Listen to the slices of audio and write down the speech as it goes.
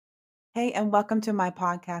Hey, and welcome to my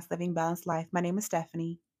podcast, Living Balanced Life. My name is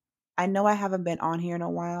Stephanie. I know I haven't been on here in a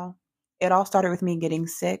while. It all started with me getting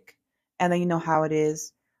sick, and then you know how it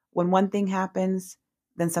is. When one thing happens,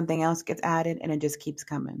 then something else gets added, and it just keeps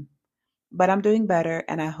coming. But I'm doing better,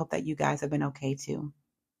 and I hope that you guys have been okay too.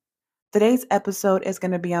 Today's episode is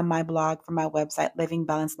going to be on my blog from my website,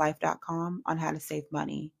 livingbalancedlife.com, on how to save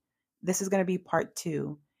money. This is going to be part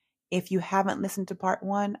two. If you haven't listened to part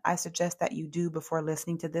one, I suggest that you do before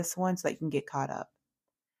listening to this one so that you can get caught up.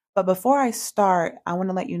 But before I start, I want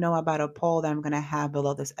to let you know about a poll that I'm going to have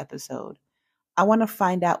below this episode. I want to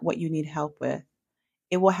find out what you need help with.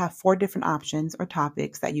 It will have 4 different options or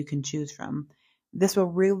topics that you can choose from. This will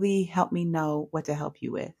really help me know what to help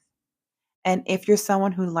you with. And if you're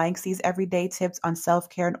someone who likes these everyday tips on self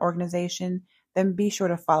care and organization, then be sure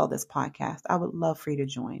to follow this podcast. I would love for you to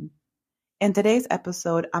join. In today's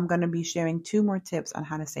episode, I'm going to be sharing 2 more tips on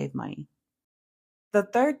how to save money. The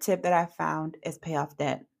third tip that I found is pay off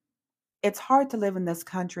debt. It's hard to live in this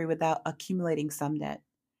country without accumulating some debt,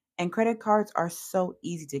 and credit cards are so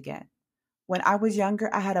easy to get. When I was younger,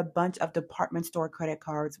 I had a bunch of department store credit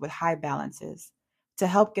cards with high balances. To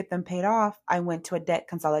help get them paid off, I went to a debt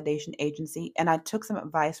consolidation agency and I took some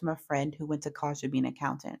advice from a friend who went to college to be an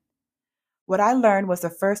accountant. What I learned was to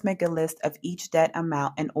first make a list of each debt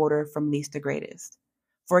amount in order from least to greatest.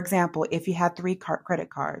 For example, if you had credit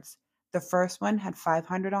cards, the first one had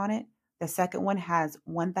 500 on it, the second one has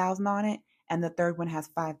 1,000 on it, and the third one has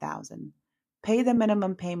 5,000. Pay the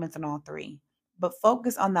minimum payments on all 3, but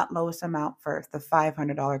focus on that lowest amount first, the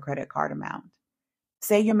 $500 credit card amount.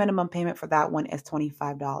 Say your minimum payment for that one is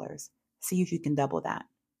 $25. See if you can double that.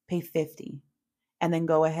 Pay 50 and then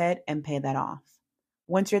go ahead and pay that off.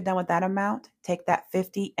 Once you're done with that amount, take that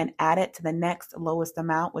 50 and add it to the next lowest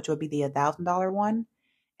amount, which would be the $1,000 one.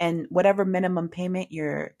 And whatever minimum payment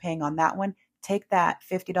you're paying on that one, take that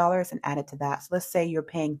 $50 and add it to that. So let's say you're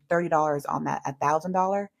paying $30 on that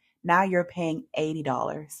 $1,000. Now you're paying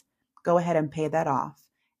 $80. Go ahead and pay that off.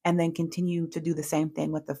 And then continue to do the same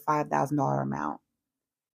thing with the $5,000 amount.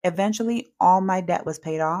 Eventually, all my debt was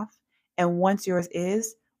paid off. And once yours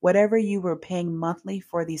is, whatever you were paying monthly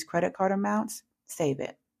for these credit card amounts, save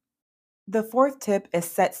it. The fourth tip is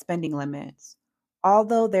set spending limits.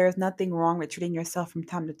 Although there is nothing wrong with treating yourself from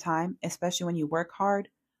time to time, especially when you work hard,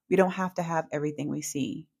 we don't have to have everything we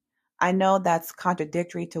see. I know that's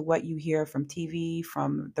contradictory to what you hear from TV,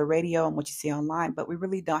 from the radio, and what you see online, but we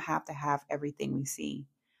really don't have to have everything we see.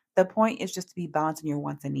 The point is just to be balancing your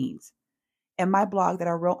wants and needs. In my blog that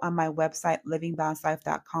I wrote on my website,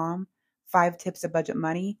 livingbalancedlife.com, 5 tips to budget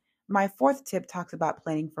money, my fourth tip talks about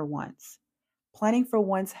planning for once. Planning for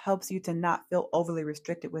once helps you to not feel overly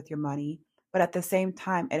restricted with your money, but at the same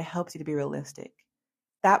time, it helps you to be realistic.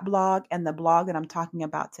 That blog and the blog that I'm talking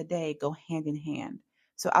about today go hand in hand,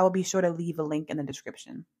 so I will be sure to leave a link in the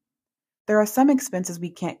description. There are some expenses we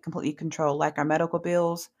can't completely control, like our medical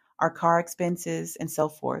bills, our car expenses, and so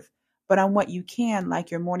forth. But on what you can,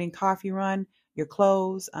 like your morning coffee run, your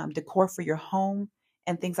clothes, decor for your home,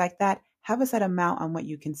 and things like that, have a set amount on what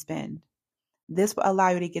you can spend. This will allow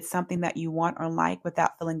you to get something that you want or like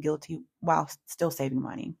without feeling guilty while still saving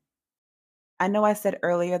money. I know I said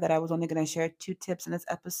earlier that I was only going to share 2 tips in this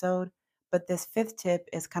episode, but this fifth tip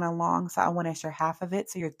is kind of long, so I want to share half of it.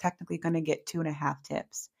 So you're technically going to get 2.5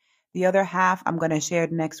 tips. The other half I'm going to share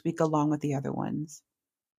next week along with the other ones.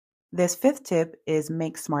 This fifth tip is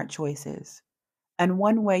make smart choices. And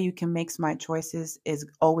one way you can make smart choices is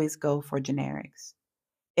always go for generics.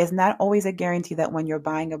 It's not always a guarantee that when you're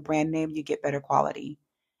buying a brand name, you get better quality.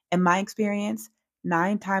 In my experience,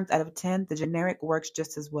 9 times out of 10, the generic works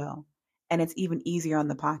just as well, and it's even easier on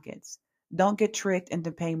the pockets. Don't get tricked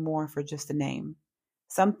into paying more for just the name.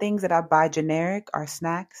 Some things that I buy generic are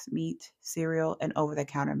snacks, meat, cereal, and over the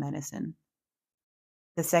counter medicine.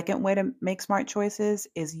 The second way to make smart choices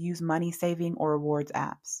is use money saving or rewards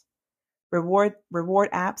apps. Reward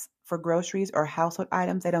apps for groceries or household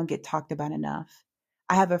items they don't get talked about enough.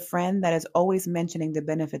 I have a friend that is always mentioning the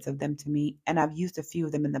benefits of them to me, and I've used a few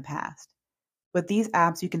of them in the past. With these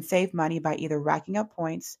apps, you can save money by either racking up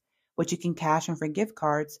points, which you can cash in for gift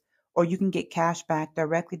cards, or you can get cash back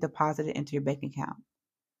directly deposited into your bank account.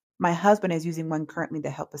 My husband is using one currently to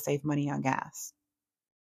help us save money on gas.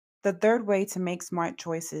 The third way to make smart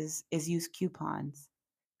choices is use coupons.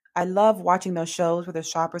 I love watching those shows where the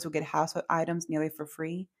shoppers will get household items nearly for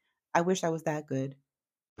free. I wish I was that good.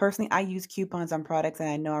 Personally, I use coupons on products that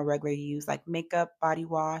I know I regularly use, like makeup, body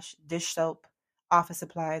wash, dish soap, office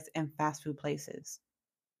supplies, and fast food places.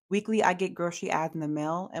 Weekly, I get grocery ads in the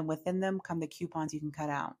mail, and within them come the coupons you can cut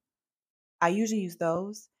out. I usually use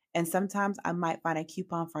those, and sometimes I might find a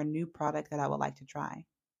coupon for a new product that I would like to try.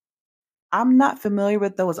 I'm not familiar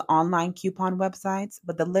with those online coupon websites,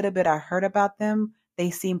 but the little bit I heard about them, they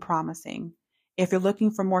seem promising. If you're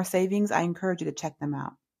looking for more savings, I encourage you to check them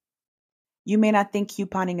out. You may not think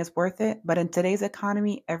couponing is worth it, but in today's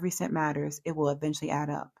economy, every cent matters. It will eventually add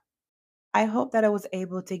up. I hope that I was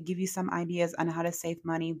able to give you some ideas on how to save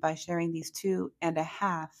money by sharing these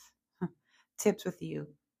 2.5 tips with you.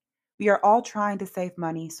 We are all trying to save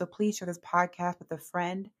money, so please share this podcast with a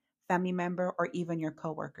friend, family member, or even your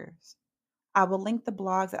coworkers. I will link the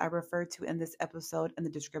blogs that I referred to in this episode in the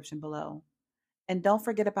description below. And don't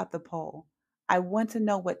forget about the poll. I want to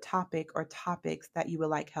know what topic or topics that you would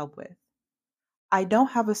like help with. I don't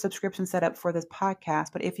have a subscription set up for this podcast,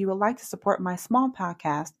 but if you would like to support my small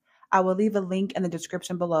podcast, I will leave a link in the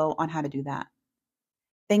description below on how to do that.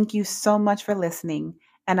 Thank you so much for listening,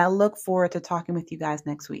 and I look forward to talking with you guys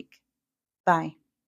next week. Bye.